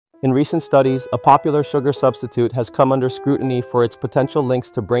In recent studies, a popular sugar substitute has come under scrutiny for its potential links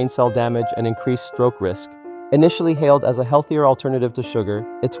to brain cell damage and increased stroke risk. Initially hailed as a healthier alternative to sugar,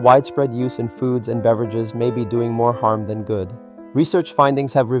 its widespread use in foods and beverages may be doing more harm than good. Research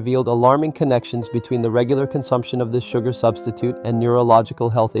findings have revealed alarming connections between the regular consumption of this sugar substitute and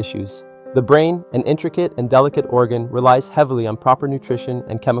neurological health issues. The brain, an intricate and delicate organ, relies heavily on proper nutrition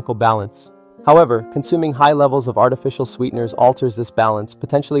and chemical balance. However, consuming high levels of artificial sweeteners alters this balance,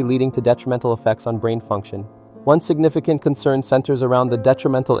 potentially leading to detrimental effects on brain function. One significant concern centers around the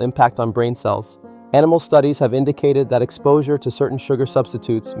detrimental impact on brain cells. Animal studies have indicated that exposure to certain sugar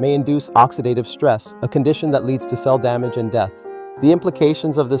substitutes may induce oxidative stress, a condition that leads to cell damage and death. The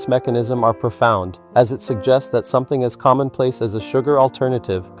implications of this mechanism are profound, as it suggests that something as commonplace as a sugar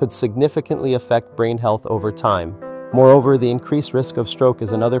alternative could significantly affect brain health over time. Moreover, the increased risk of stroke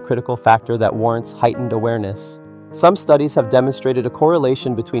is another critical factor that warrants heightened awareness. Some studies have demonstrated a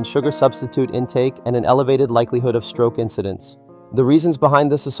correlation between sugar substitute intake and an elevated likelihood of stroke incidence. The reasons behind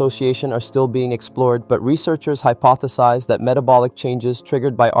this association are still being explored, but researchers hypothesize that metabolic changes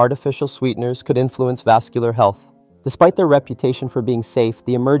triggered by artificial sweeteners could influence vascular health. Despite their reputation for being safe,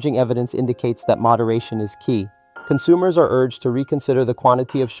 the emerging evidence indicates that moderation is key. Consumers are urged to reconsider the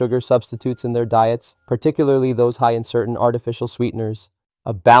quantity of sugar substitutes in their diets, particularly those high in certain artificial sweeteners.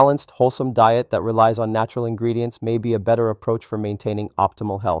 A balanced, wholesome diet that relies on natural ingredients may be a better approach for maintaining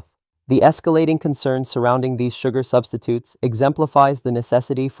optimal health. The escalating concern surrounding these sugar substitutes exemplifies the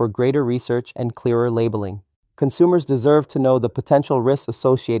necessity for greater research and clearer labeling. Consumers deserve to know the potential risks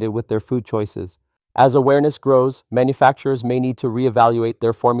associated with their food choices. As awareness grows, manufacturers may need to reevaluate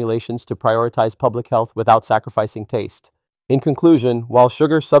their formulations to prioritize public health without sacrificing taste. In conclusion, while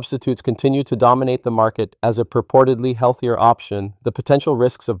sugar substitutes continue to dominate the market as a purportedly healthier option, the potential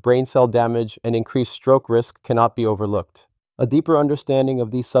risks of brain cell damage and increased stroke risk cannot be overlooked. A deeper understanding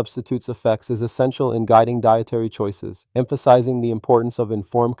of these substitutes' effects is essential in guiding dietary choices, emphasizing the importance of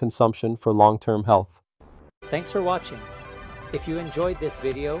informed consumption for long-term health. Thanks for watching. If you enjoyed this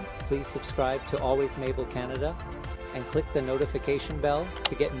video, please subscribe to Always Mabel Canada and click the notification bell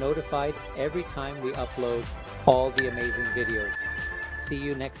to get notified every time we upload all the amazing videos. See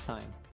you next time.